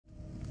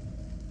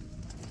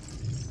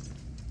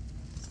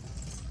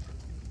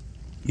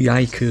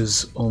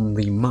Yikers on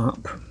the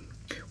map.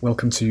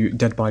 Welcome to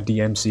Dead by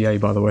DMCA,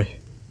 by the way.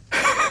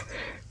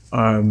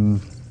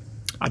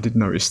 I did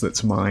notice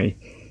that my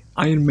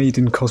Iron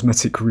Maiden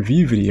cosmetic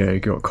review video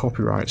got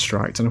copyright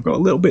striked, and I've got a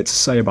little bit to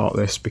say about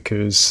this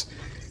because,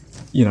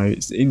 you know,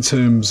 in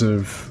terms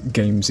of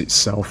games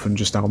itself and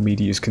just how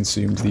media is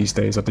consumed these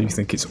days, I do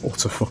think it's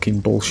utter fucking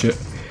bullshit.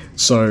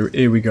 So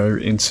here we go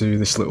into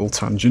this little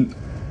tangent.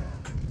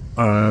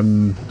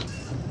 I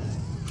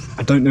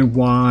don't know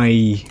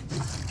why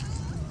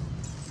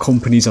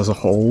companies as a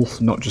whole,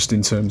 not just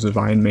in terms of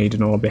Iron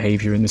Maiden or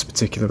behaviour in this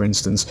particular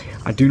instance,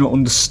 I do not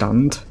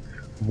understand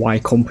why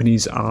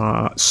companies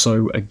are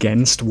so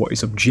against what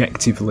is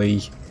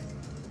objectively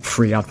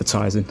free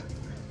advertising.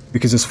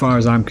 Because as far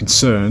as I'm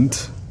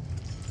concerned,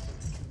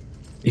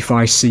 if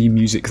I see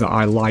music that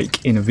I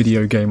like in a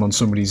video game on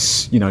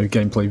somebody's, you know,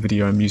 gameplay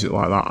video and music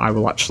like that, I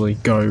will actually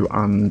go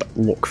and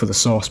look for the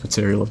source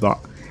material of that,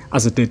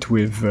 as I did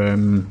with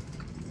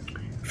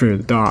Fear of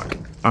the Dark,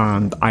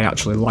 and I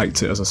actually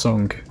liked it as a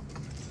song.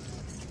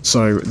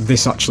 So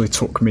this actually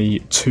took me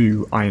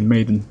to Iron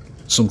Maiden,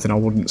 something I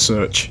wouldn't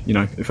search, you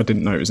know, if I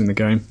didn't know it was in the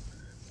game.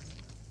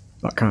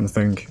 That kind of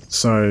thing.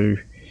 So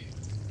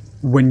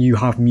when you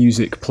have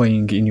music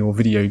playing in your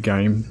video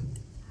game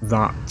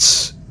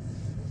that,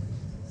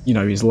 you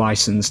know, is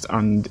licensed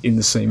and in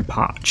the same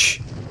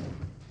patch,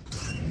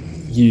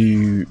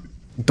 you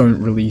don't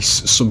release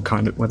some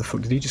kind of... Where the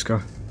fuck did he just go?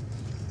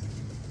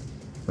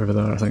 Over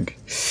there, I think.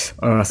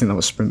 I think that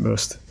was Sprint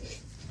Burst.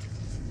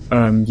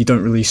 You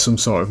don't release some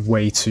sort of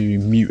way to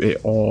mute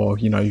it or,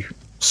 you know,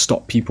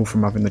 stop people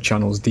from having the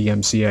channels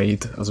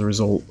DMCA'd as a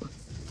result.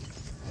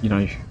 You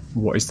know,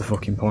 what is the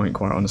fucking point,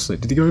 quite honestly?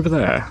 Did he go over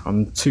there?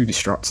 I'm too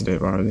distracted here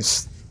by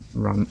this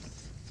rant.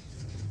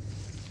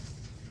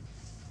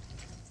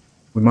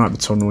 We might be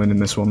tunnelling in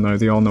this one though.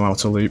 They all know how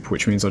to loop,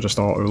 which means I just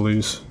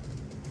auto-lose.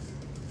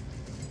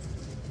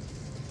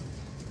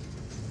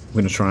 I'm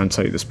going to try and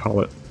take this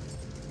pallet.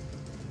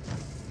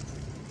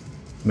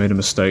 Made a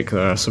mistake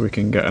there, so we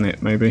can get in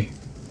it, maybe.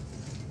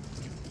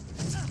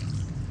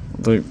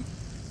 I'll do.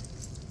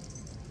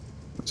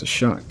 That's a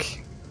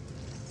shack.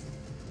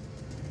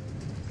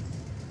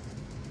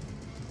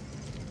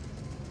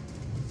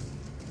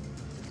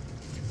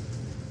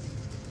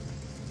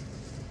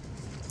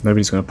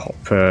 Nobody's going to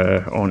pop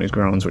on his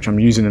grounds, which I'm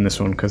using in this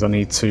one because I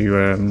need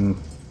to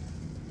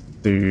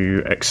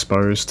do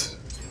exposed.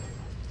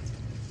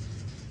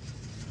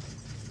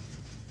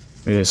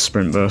 It is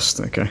sprint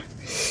burst, okay.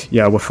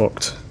 Yeah, we're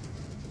fucked.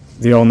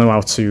 They all know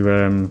how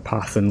to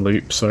path and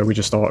loop, so we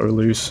just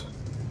auto-lose.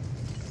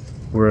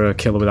 We're a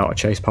killer without a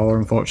chase power,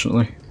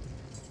 unfortunately.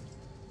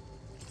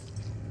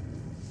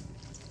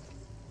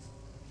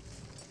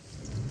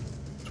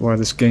 That's why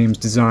this game's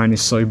design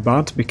is so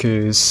bad,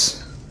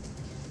 because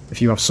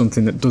if you have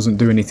something that doesn't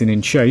do anything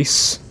in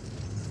chase,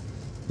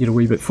 you're a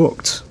wee bit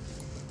fucked.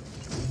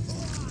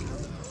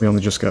 We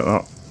only just get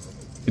that.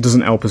 It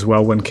doesn't help as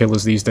well when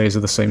killers these days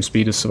are the same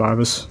speed as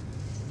survivors.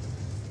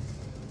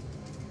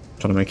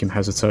 Trying to make him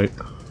hesitate.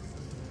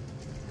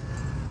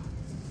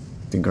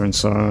 Didn't go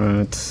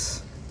inside.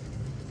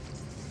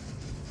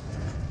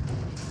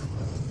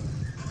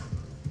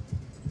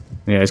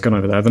 Yeah, he's gone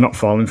over there. They're not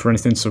falling for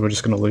anything, so we're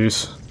just going to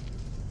lose.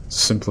 It's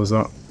as simple as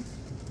that.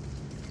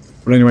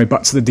 But anyway,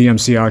 back to the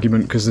DMC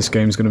argument, because this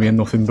game's going to be a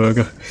nothing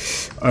burger.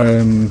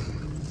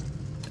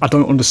 I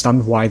don't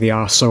understand why they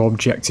are so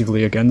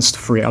objectively against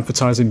free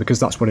advertising, because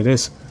that's what it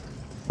is.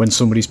 When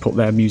somebody's put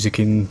their music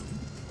in,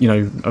 you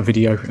know, a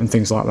video and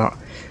things like that.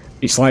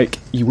 It's like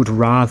you would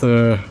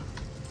rather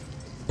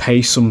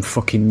pay some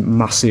fucking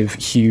massive,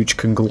 huge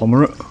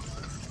conglomerate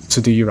to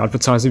do your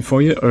advertising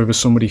for you over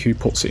somebody who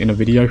puts it in a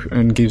video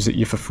and gives it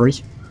you for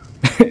free.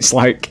 It's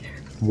like,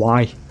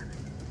 why?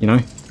 You know?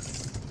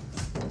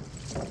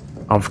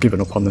 I've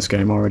given up on this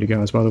game already,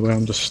 guys, by the way.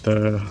 I'm just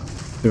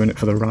doing it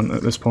for the rant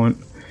at this point.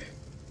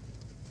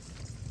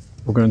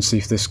 We'll go and see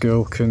if this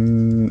girl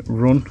can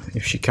run.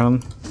 If she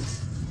can,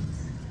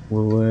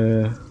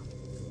 we'll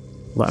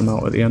let him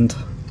out at the end.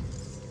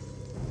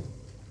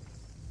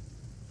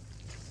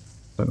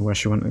 Don't know where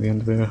she went at the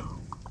end of here.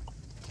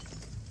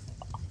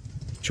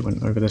 She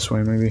went over this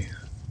way, maybe.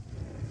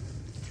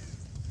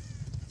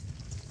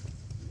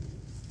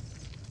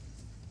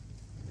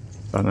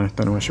 Don't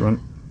know where she went.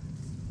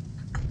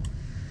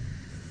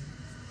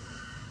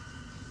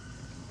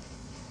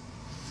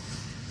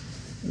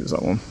 There's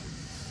that one.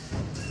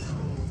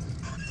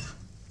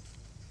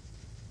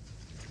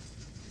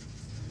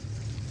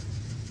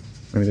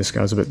 Maybe this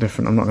guy's a bit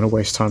different. I'm not going to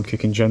waste time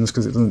kicking gens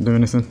because it doesn't do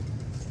anything.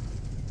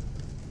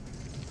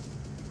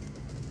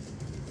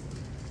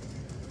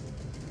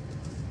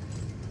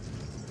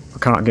 I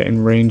can't get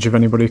in range of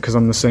anybody because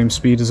I'm the same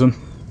speed as them.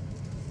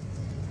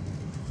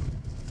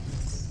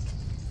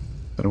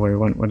 Don't know where he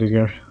went. Where did he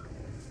go?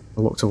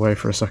 I looked away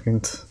for a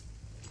second.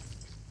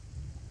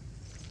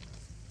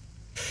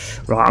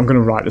 Right, I'm going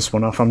to write this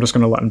one off. I'm just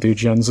going to let him do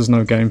gens. There's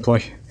no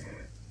gameplay.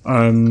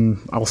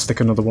 I'll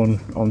stick another one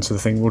onto the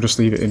thing. We'll just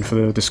leave it in for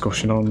the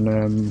discussion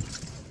on,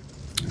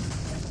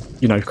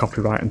 you know,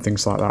 copyright and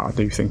things like that. I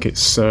do think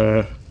it's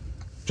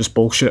Just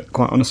bullshit,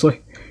 quite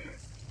honestly.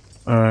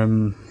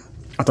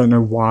 I don't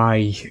know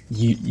why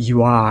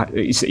you are.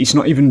 It's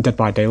not even Dead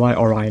by Daylight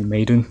or Iron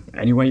Maiden.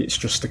 Anyway, it's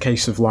just a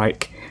case of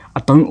like, I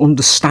don't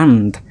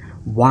understand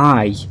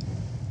why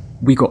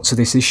we got to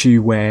this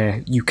issue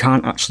where you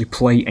can't actually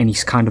play any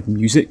kind of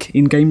music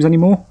in games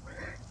anymore,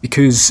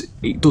 because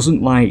it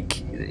doesn't,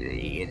 like,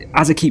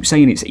 as I keep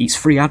saying, it's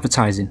free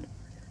advertising.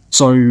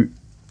 So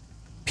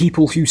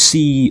people who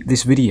see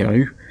this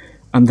video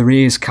and their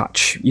ears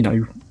catch, you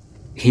know,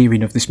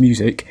 hearing of this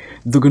music,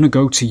 they're gonna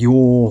go to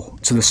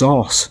the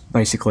source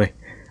basically,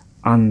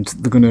 and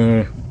they're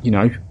gonna, you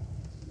know,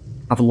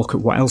 have a look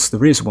at what else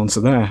there is once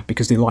they're there,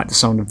 because they like the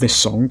sound of this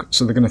song,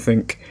 so they're gonna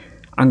think,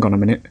 hang on a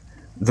minute,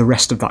 the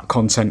rest of that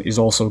content is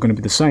also going to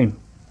be the same,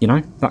 you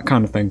know, that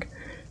kind of thing.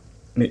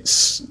 And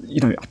it's, you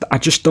know, I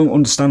just don't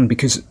understand,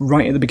 because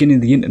right at the beginning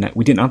of the internet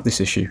we didn't have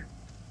this issue.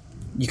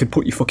 You could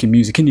put your fucking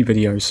music in your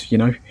videos, you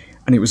know,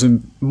 and it was a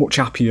much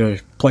happier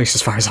place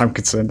as far as I'm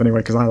concerned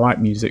anyway, because I like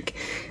music.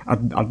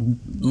 I'd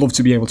love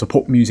to be able to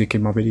put music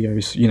in my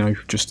videos, you know,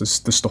 just as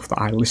the stuff that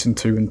I listen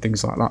to and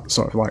things like that,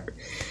 sort of like,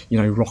 you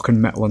know, rock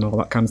and metal and all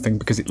that kind of thing,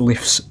 because it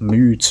lifts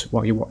moods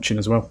while you're watching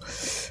as well.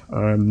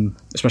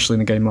 Especially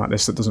in a game like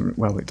this that doesn't,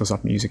 well, it does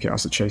have music, it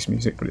has the chase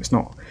music, but it's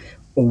not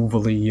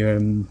overly,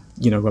 you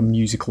know, a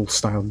musical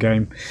style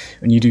game.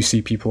 And you do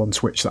see people on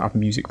Twitch that have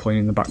music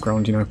playing in the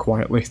background, you know,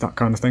 quietly, that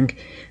kind of thing.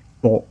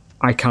 But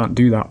I can't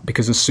do that,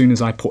 because as soon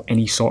as I put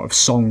any sort of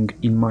song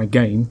in my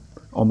game,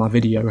 or my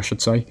video I should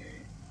say,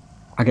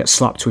 I get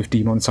slapped with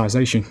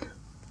demonetization.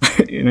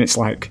 And it's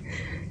like,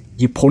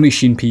 you're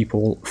punishing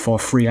people for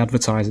free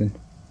advertising.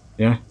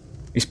 Yeah,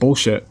 it's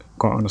bullshit,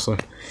 quite honestly.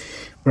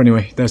 But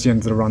anyway, there's the end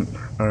of the rant.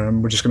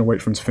 We're just going to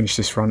wait for him to finish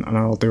this rant, and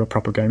I'll do a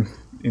proper game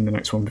in the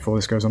next one before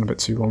this goes on a bit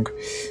too long.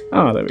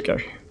 Ah, there we go.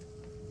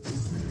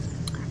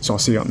 So I'll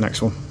see you on the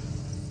next one.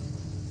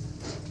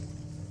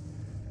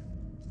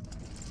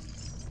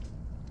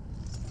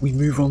 We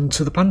move on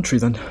to the pantry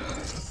then.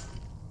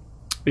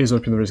 Here's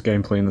hoping there is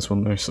gameplay in this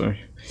one though, so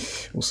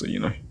we'll see, you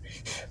know.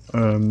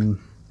 Is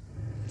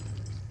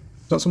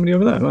that somebody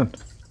over there then?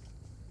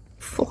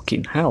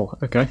 Fucking hell,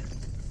 okay.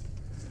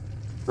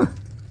 Huh.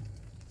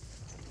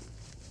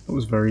 That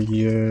was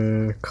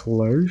very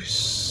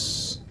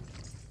close.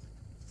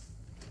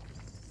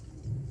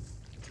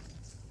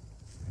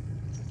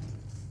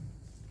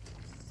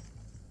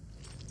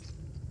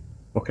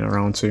 Walking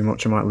around too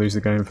much, I might lose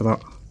the game for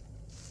that.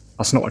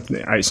 That's not,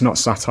 it's not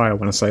satire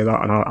when I say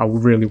that, and I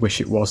really wish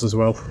it was as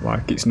well.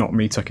 Like, it's not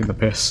me taking the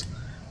piss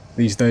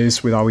these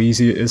days with how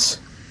easy it is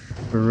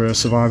for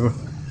Survivor.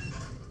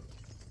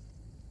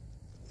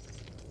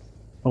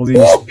 All these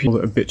people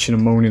that are bitching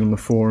and moaning on the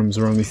forums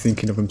are only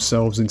thinking of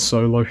themselves in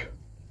solo. They're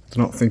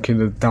not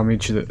thinking of the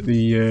damage that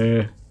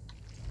the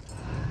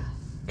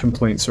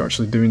complaints are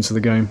actually doing to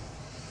the game.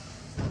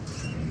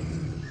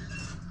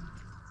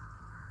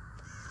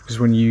 Because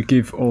when you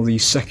give all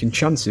these second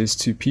chances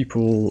to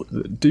people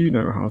that do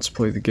know how to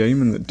play the game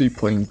and that do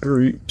play in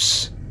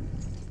groups,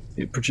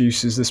 it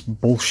produces this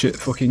bullshit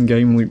fucking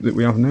game loop that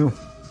we have now.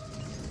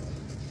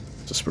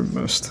 It's a sprint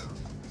burst.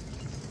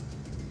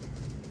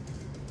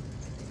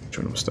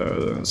 Join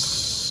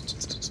upstairs.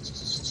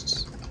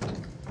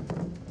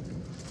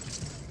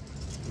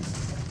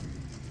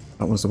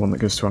 That was the one that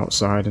goes to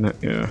outside,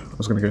 innit? Yeah, I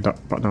was going to go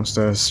back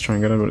downstairs to try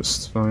and get her, but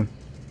it's fine.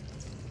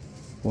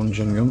 One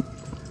gen gun.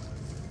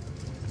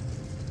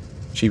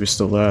 She was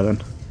still there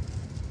then.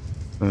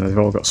 They've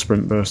all got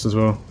sprint burst as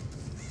well.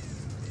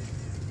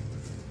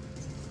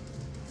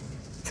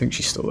 I think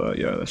she's still there,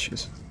 yeah, there she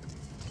is.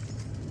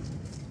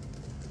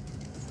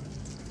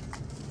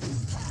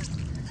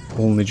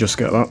 Only just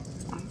get that.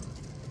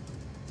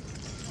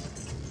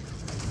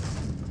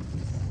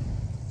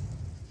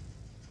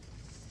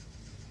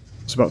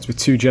 It's about to be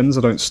 2 gens,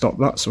 I don't stop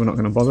that, so we're not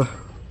going to bother.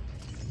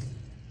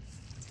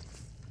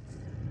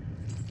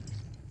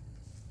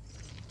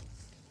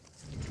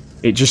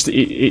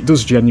 It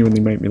does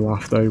genuinely make me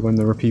laugh though when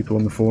there are people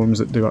on the forums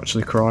that do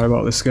actually cry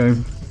about this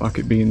game, like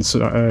it being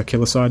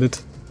killer-sided.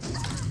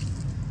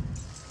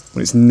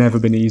 When it's never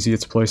been easier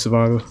to play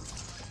Survivor.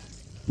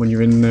 When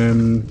you're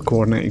in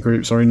coordinated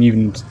groups, or in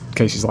even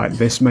cases like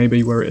this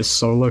maybe, where it is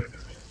solo.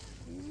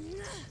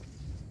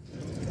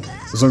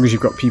 As long as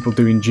you've got people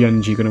doing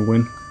gens, you're going to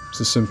win.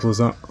 It's as simple as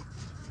that.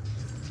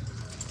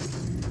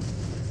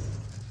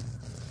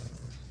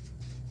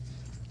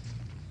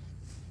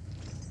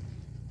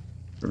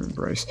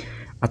 Embrace.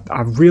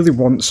 I really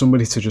want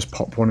somebody to just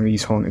pop one of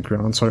these haunted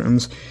ground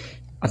totems.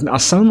 I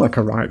sound like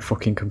a right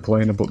fucking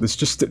complainer, but there's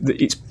just,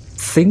 it's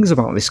things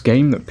about this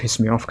game that piss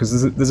me off,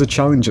 because there's a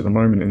challenge at the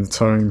moment in the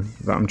tome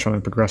that I'm trying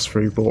to progress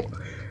through, but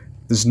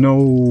there's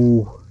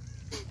no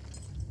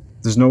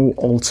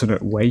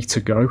alternate way to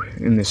go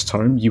in this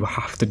tome. You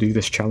have to do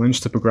this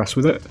challenge to progress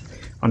with it,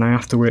 and I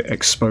have to hit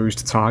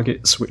exposed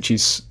targets, which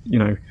is, you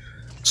know,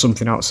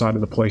 something outside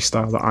of the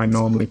playstyle that I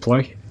normally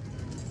play.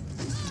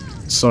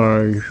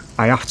 So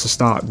I have to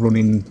start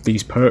running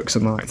these perks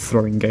and like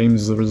throwing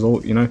games as a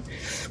result, you know.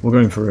 We're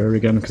going for her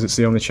again because it's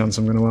the only chance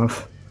I'm going to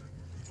have.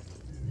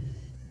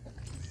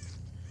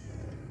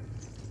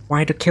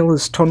 Why do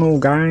killers tunnel,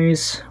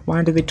 guys?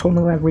 Why do they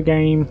tunnel every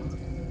game?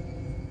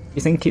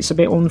 You think it's a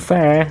bit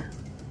unfair?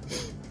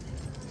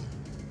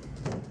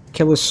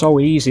 Killer's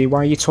so easy, why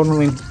are you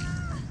tunnelling?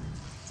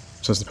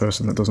 Says the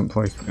person that doesn't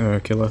play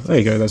Killer. There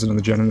you go, there's another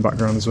gen in the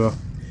background as well.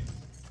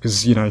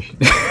 Because, you know,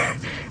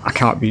 I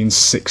can't be in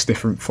 6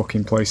 different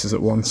fucking places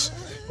at once,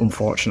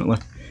 unfortunately.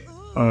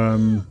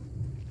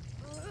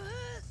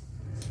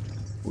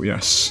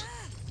 Yes.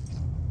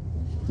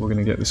 We're going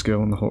to get this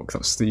girl on the hook.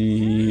 That's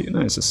the...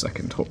 no, it's the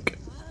second hook.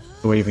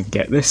 Do I even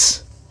get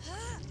this?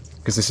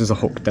 Because this is a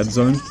hook dead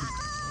zone.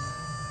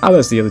 Oh,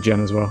 there's the other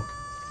gen as well.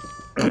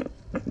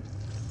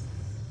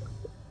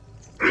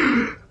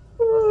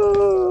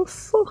 Oh,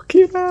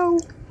 fucking hell.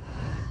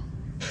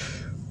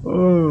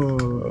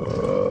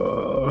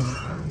 Oh.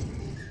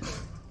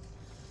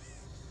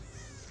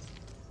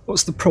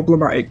 What's the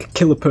problematic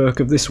killer perk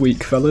of this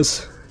week,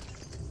 fellas?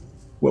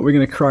 What are we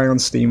going to cry on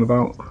Steam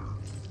about?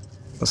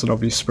 That's an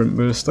obvious sprint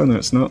burst. Oh no,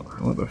 it's not.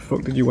 What the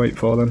fuck did you wait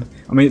for then?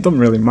 I mean, it doesn't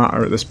really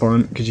matter at this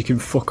point, because you can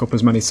fuck up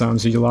as many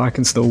times as you like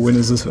and still win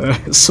as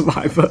a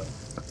survivor.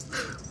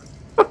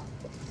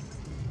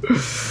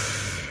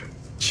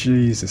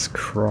 Jesus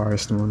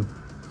Christ, man.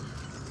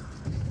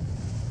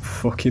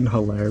 Fucking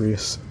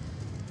hilarious.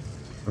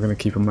 We're going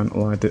to keep a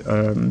mental idea,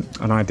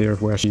 an idea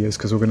of where she is,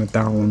 because we're going to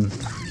down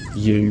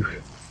you,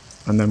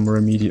 and then we're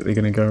immediately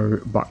going to go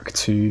back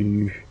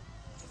to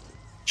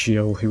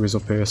Jill, who is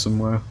up here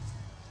somewhere.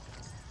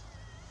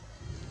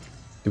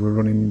 We're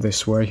running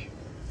this way.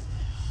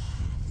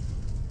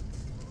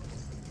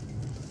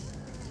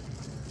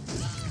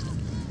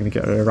 I'm going to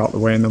get her out the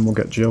way and then we'll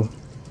get Jill.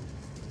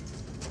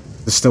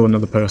 There's still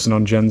another person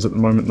on gens at the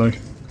moment though.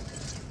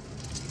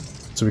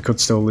 So we could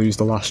still lose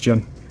the last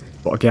gen.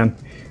 But again,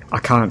 I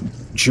can't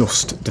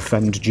just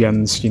defend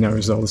gens, you know,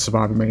 as all the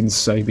survivor mains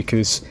say,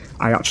 because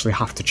I actually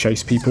have to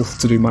chase people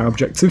to do my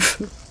objective.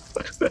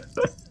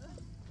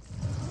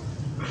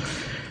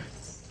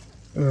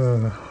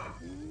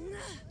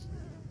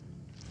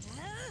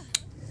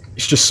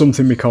 It's just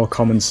something we call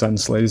common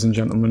sense, ladies and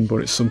gentlemen, but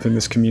it's something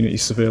this community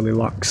severely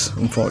lacks,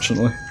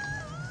 unfortunately.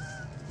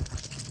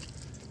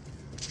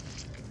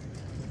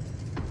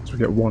 So we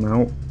get one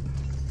out.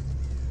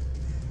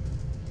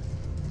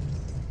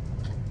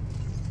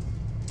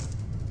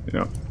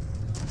 Yeah.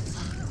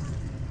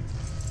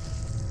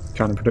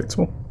 Kind of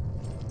predictable.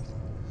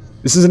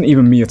 This isn't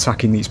even me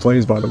attacking these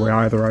players, by the way,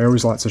 either. I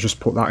always like to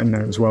just put that in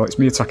there as well. It's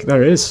me attacking...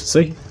 there it is,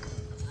 see?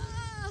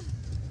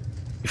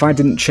 If I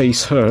didn't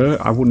chase her,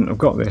 I wouldn't have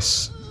got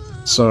this.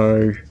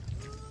 So...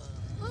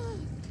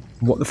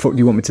 what the fuck do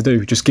you want me to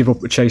do? Just give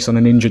up a chase on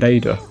an injured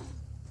Ada?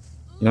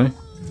 You know?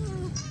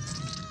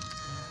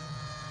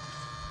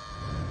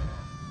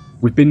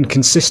 We've been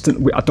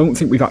consistent... I don't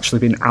think we've actually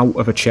been out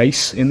of a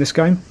chase in this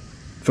game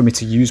for me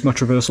to use my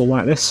traversal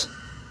like this.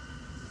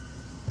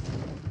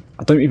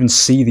 I don't even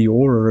see the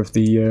aura of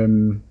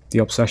the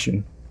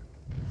obsession.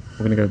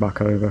 We're going to go back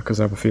over because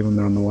I have a feeling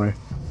they're on the way.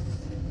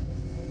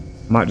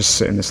 I might just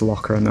sit in this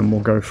locker and then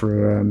we'll go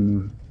for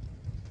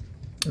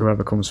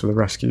whoever comes for the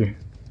rescue.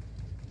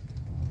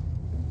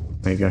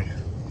 There you go.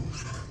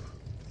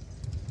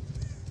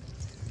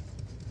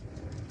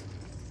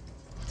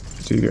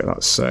 Do you get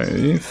that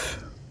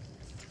save?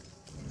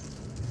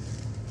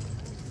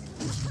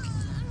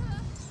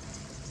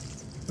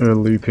 Her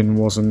looping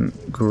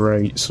wasn't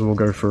great, so we'll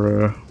go for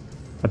her.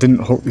 I didn't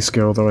hook this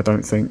girl though, I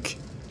don't think.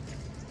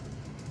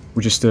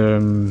 We just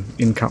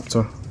in-capped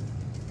her.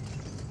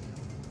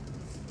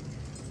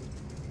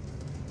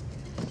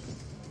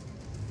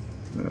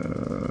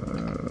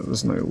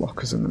 There's no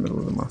lockers in the middle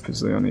of the map,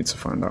 is there? I need to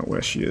find out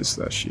where she is.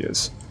 There she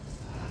is.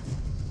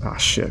 Ah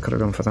shit, I could have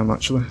gone for them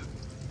actually.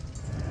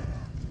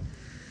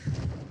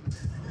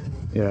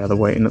 Yeah, they're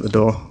waiting at the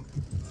door.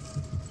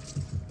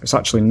 It's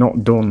actually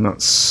not done,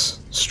 that's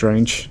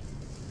strange.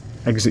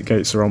 Exit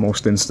gates are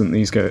almost instant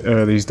these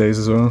days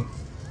as well.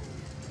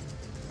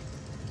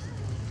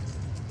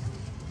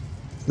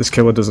 This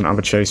killer doesn't have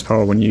a chase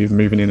power when you're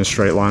moving in a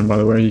straight line, by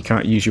the way. You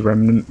can't use your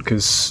remnant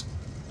because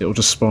it'll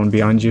just spawn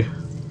behind you.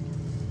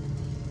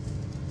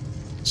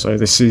 So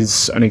this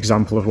is an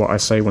example of what I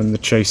say when the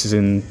chase is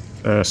in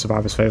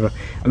Survivor's favour.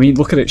 I mean,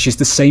 look at it, she's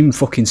the same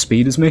fucking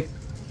speed as me,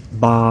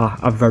 bar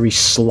a very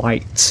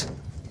slight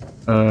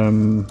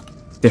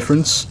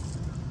difference.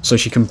 So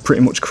she can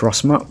pretty much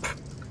cross-map.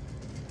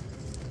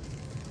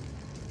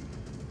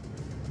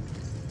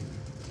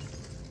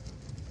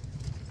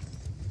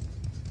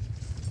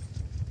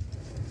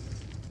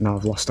 Now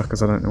I've lost her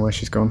because I don't know where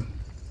she's gone.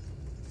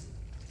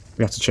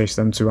 We had to chase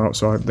them two out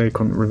so they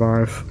couldn't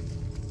revive.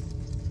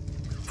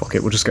 Fuck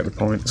it, we'll just get the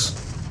points.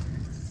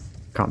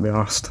 Can't be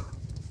arsed.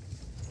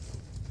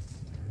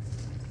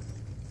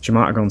 She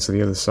might have gone to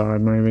the other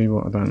side maybe,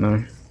 but I don't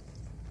know.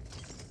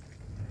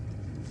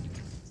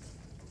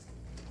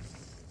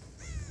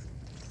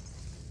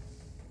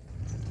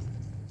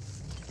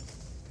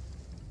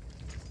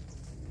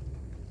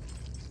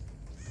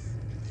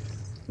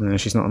 No,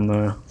 she's not on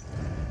there.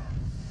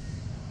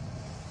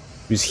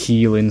 She's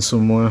healing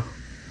somewhere.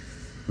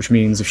 Which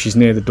means if she's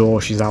near the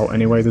door, she's out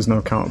anyway. There's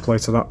no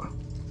counterplay to that.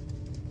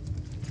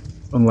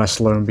 Unless,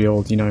 lo and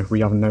behold, you know,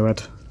 we have no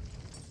head.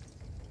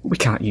 We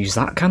can't use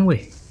that, can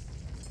we?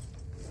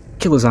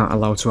 Killers aren't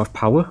allowed to have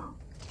power.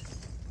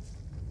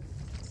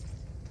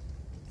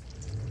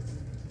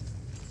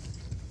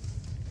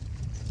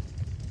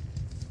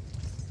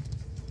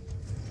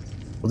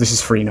 Well, this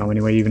is free now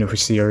anyway, even if we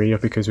see her here,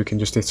 because we can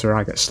just hit her,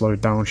 I get slowed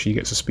down, she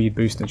gets a speed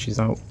boost and she's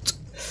out.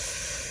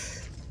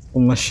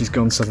 Unless she's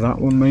gone to that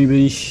one,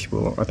 maybe.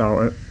 Well, I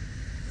doubt it.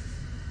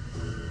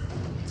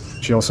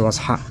 She also has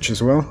hatch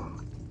as well.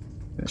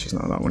 Yeah, she's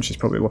not that one, she's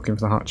probably looking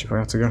for the hatch if I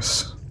had to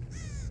guess.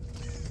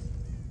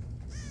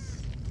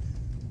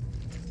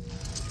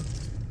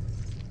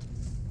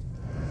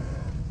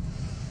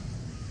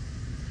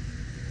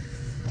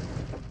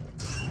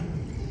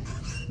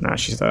 Nah,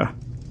 she's there.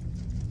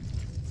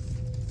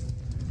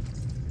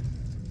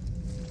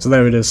 So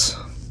there it is.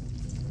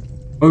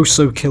 Oh,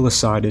 so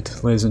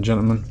killer-sided, ladies and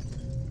gentlemen.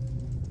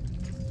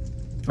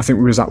 I think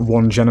we was at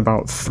 1 gen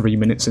about 3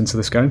 minutes into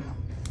this game.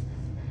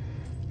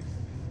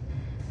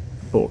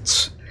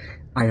 But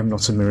I am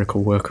not a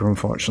miracle worker,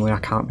 unfortunately. I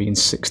can't be in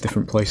 6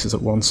 different places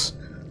at once.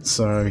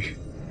 So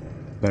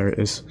there it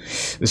is.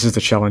 This is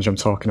the challenge I'm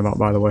talking about,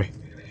 by the way.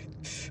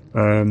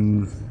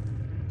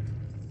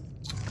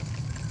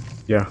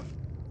 Yeah.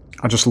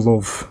 I just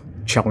love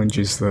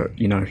challenges that,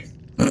 you know,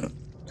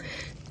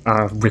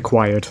 are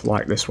required,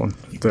 like this one,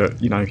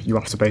 that, you know, you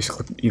have to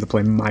basically either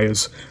play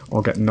Myers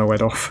or get no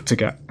head off to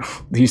get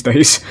these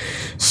days.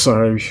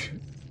 So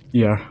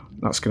yeah,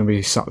 that's going to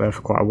be sat there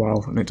for quite a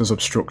while, and it does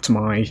obstruct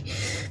my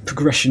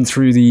progression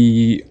through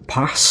the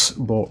pass,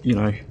 but, you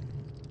know,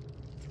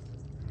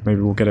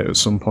 maybe we'll get it at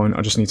some point.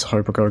 I just need to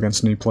hope I go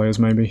against new players,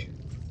 maybe.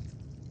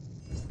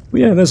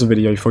 But yeah, there's a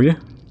video for you.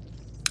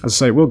 As I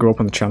say, it will go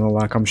up on the channel,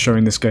 like I'm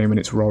showing this game in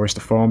its rawest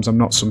of forms. I'm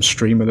not some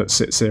streamer that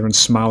sits here and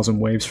smiles and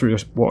waves through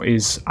what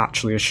is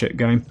actually a shit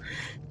game.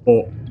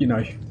 But, you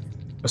know,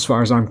 as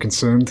far as I'm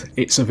concerned,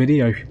 it's a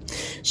video.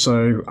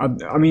 So,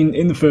 I mean,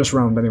 in the first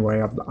round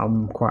anyway,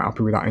 I'm quite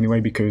happy with that anyway,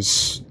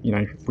 because, you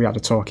know, we had a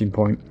talking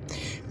point.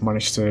 I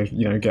managed to,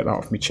 you know, get that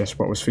off my chest,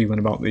 what I was feeling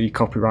about the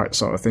copyright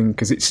sort of thing,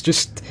 because it's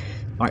just,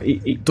 like,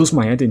 it does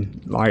my head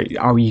in. Like,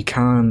 how you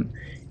can't...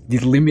 They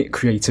limit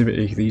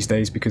creativity these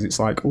days because it's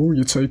like, oh,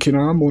 you're taking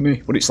our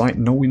money. But it's like,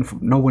 no,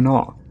 we're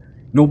not.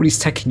 Nobody's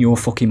taking your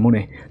fucking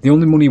money. The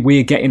only money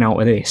we're getting out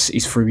of this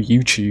is through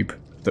YouTube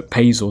that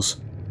pays us,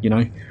 you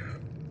know?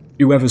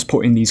 Whoever's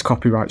putting these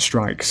copyright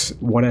strikes,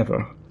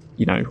 whatever,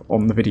 you know,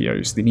 on the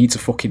videos, they need to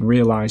fucking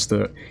realise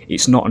that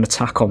it's not an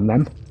attack on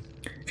them,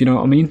 if you know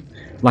what I mean?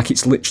 Like,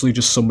 it's literally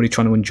just somebody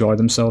trying to enjoy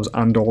themselves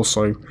and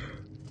also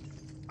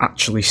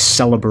actually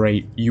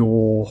celebrate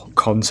your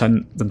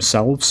content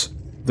themselves,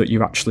 that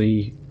you're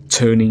actually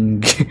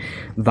turning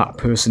that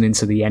person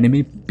into the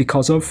enemy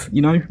because of,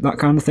 you know, that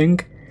kind of thing.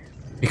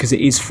 Because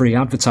it is free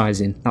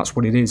advertising, that's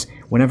what it is.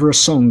 Whenever a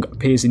song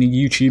appears in a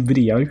YouTube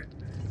video,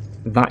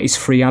 that is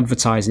free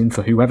advertising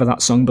for whoever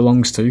that song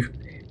belongs to,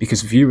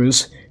 because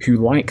viewers who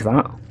like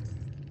that,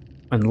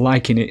 and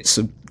liking it's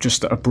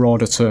just a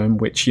broader term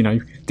which, you know,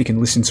 they can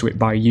listen to it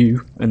by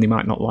you and they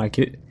might not like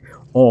it,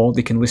 or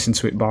they can listen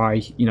to it by,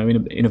 you know,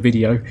 in a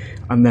video,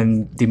 and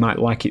then they might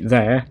like it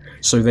there,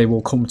 so they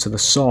will come to the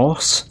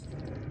source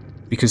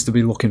because they'll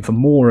be looking for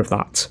more of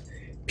that.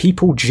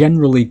 People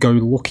generally go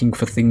looking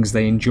for things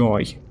they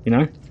enjoy, you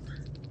know?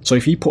 So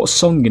if you put a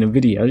song in a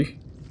video,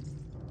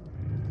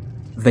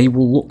 they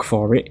will look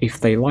for it if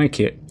they like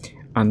it.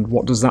 And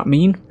what does that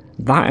mean?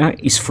 That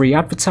is free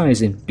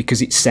advertising,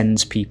 because it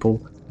sends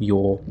people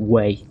your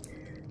way.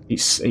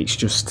 It's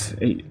just,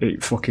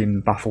 it fucking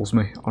baffles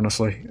me,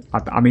 honestly.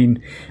 I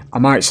mean, I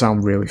might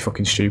sound really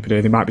fucking stupid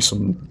here, there might be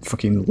some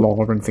fucking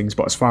law and things,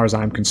 but as far as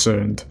I'm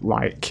concerned,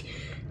 like,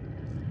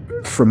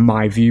 from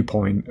my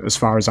viewpoint, as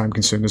far as I'm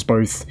concerned, as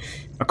both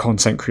a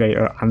content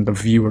creator and a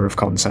viewer of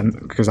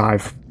content, because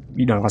I've,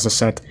 you know, as I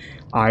said,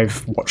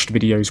 I've watched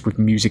videos with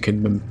music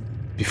in them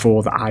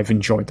before that I've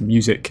enjoyed the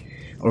music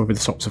over the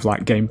tops of,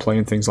 like, gameplay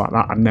and things like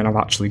that, and then I've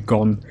actually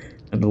gone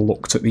and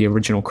looked at the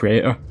original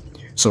creator.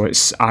 So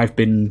I've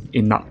been,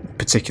 in that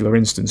particular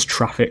instance,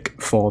 traffic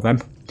for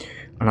them,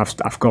 and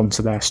I've gone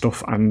to their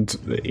stuff, and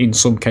in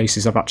some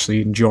cases I've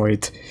actually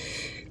enjoyed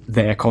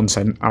their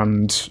content,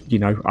 and, you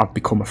know, I've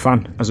become a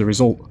fan as a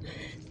result.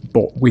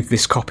 But with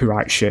this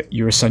copyright shit,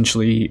 you're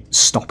essentially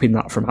stopping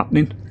that from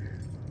happening,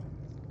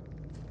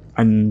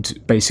 and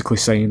basically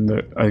saying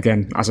that,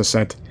 again, as I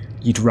said,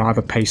 you'd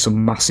rather pay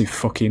some massive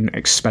fucking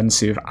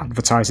expensive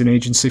advertising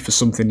agency for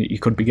something that you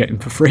could be getting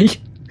for free,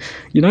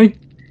 you know?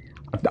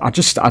 I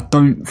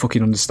don't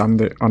fucking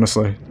understand it,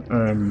 honestly,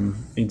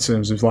 in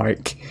terms of,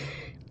 like,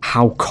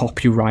 how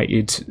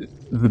copyrighted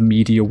the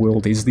media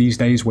world is these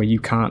days, where you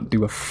can't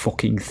do a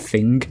fucking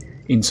thing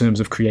in terms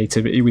of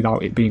creativity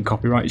without it being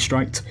copyright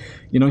striked,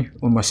 you know,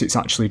 unless it's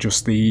actually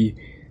just the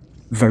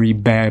very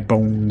bare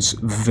bones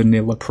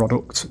vanilla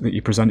product that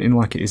you're presenting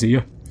like it is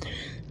here.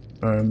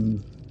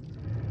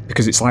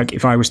 Because it's like,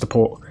 if I was to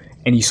put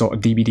any sort of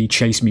DVD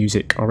chase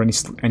music or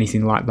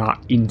anything like that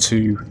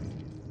into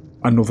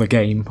another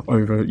game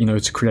over, you know,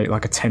 to create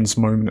like a tense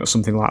moment or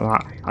something like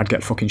that, I'd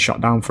get fucking shot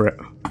down for it,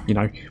 you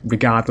know,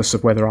 regardless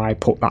of whether I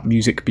put that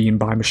music being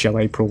by Michelle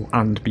April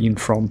and being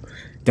from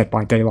Dead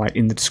by Daylight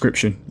in the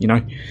description, you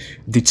know,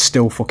 they'd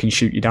still fucking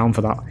shoot you down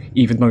for that,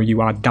 even though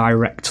you are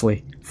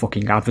directly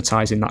fucking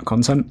advertising that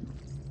content.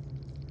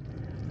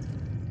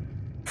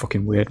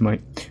 Fucking weird,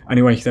 mate.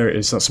 Anyway, there it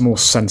is. That's a more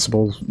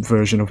sensible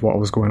version of what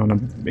was going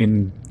on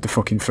in the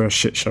fucking first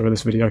shit show of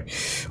this video.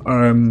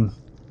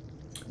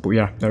 But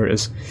yeah, there it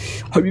is.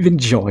 Hope you've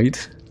enjoyed.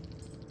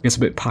 I get a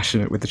bit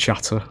passionate with the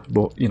chatter,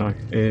 but you know,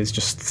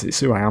 it's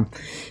who I am.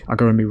 I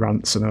go in my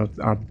rants and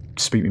I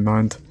speak my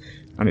mind,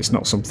 and it's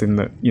not something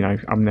that, you know,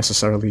 I'm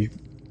necessarily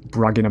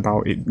bragging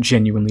about. It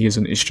genuinely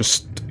isn't. It's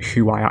just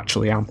who I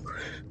actually am.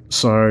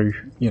 So,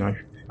 you know,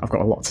 I've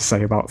got a lot to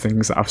say about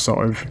things that I've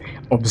sort of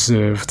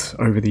observed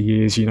over the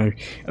years, you know,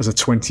 as a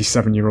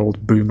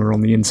 27-year-old boomer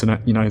on the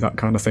internet, you know, that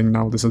kind of thing.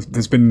 Now,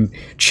 there's been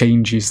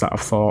changes that I've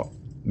thought,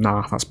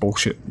 nah, that's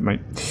bullshit, mate,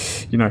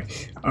 you know.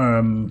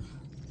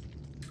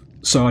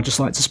 So I just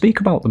like to speak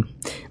about them.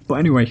 But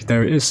anyway,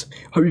 there it is.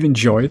 Hope you've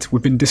enjoyed.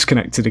 We've been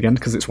disconnected again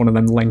because it's one of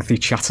them lengthy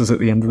chatters at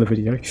the end of the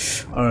video.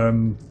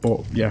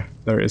 But yeah,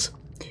 there it is.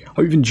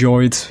 Hope you've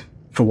enjoyed.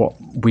 For what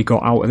we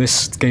got out of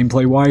this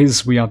gameplay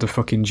wise, we had a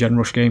fucking gen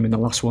rush game in the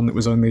last one that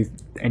was only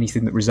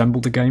anything that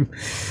resembled a game,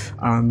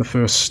 and the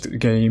first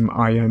game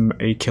I am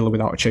a killer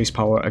without a chase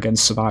power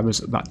against survivors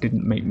that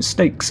didn't make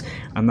mistakes,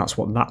 and that's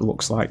what that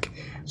looks like.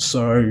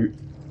 So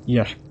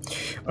yeah,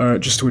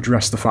 just to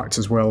address the fact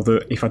as well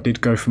that if I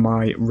did go for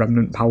my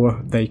remnant power,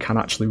 they can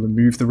actually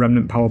remove the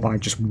remnant power by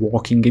just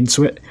walking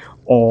into it,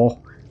 or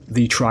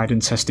the tried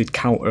and tested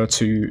counter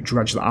to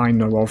Dredge that I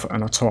know of,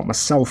 and I taught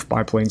myself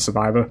by playing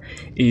Survivor,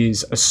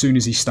 is as soon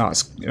as he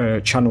starts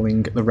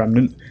channeling the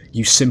Remnant,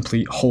 you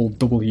simply hold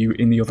W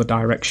in the other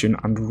direction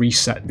and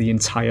reset the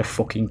entire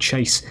fucking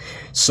chase.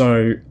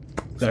 So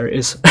there it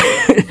is.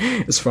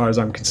 As far as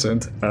I'm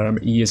concerned,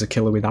 he is a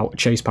killer without a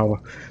chase power,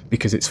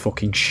 because it's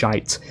fucking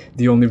shite.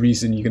 The only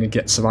reason you're going to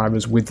get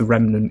Survivors with the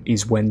Remnant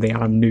is when they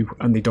are new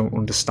and they don't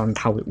understand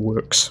how it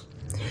works.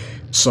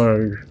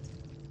 So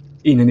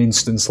in an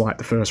instance like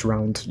the first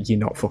round, you're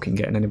not fucking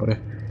getting anybody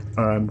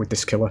with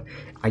this killer.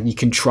 And you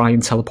can try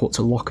and teleport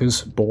to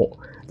lockers, but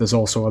there's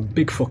also a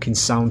big fucking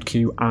sound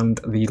cue,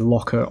 and the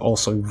locker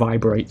also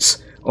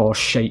vibrates or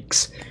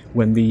shakes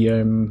when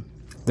the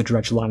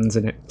dredge lands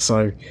in it.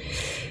 So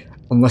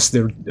unless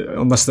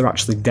they're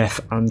actually deaf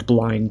and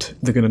blind,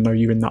 they're going to know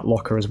you're in that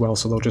locker as well,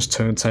 so they'll just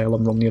turn tail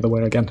and run the other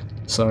way again.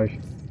 So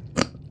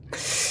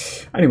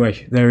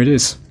anyway, there it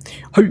is.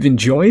 Hope you've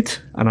enjoyed,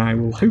 and I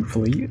will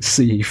hopefully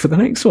see you for the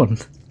next one.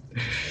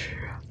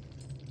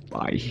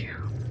 Bye.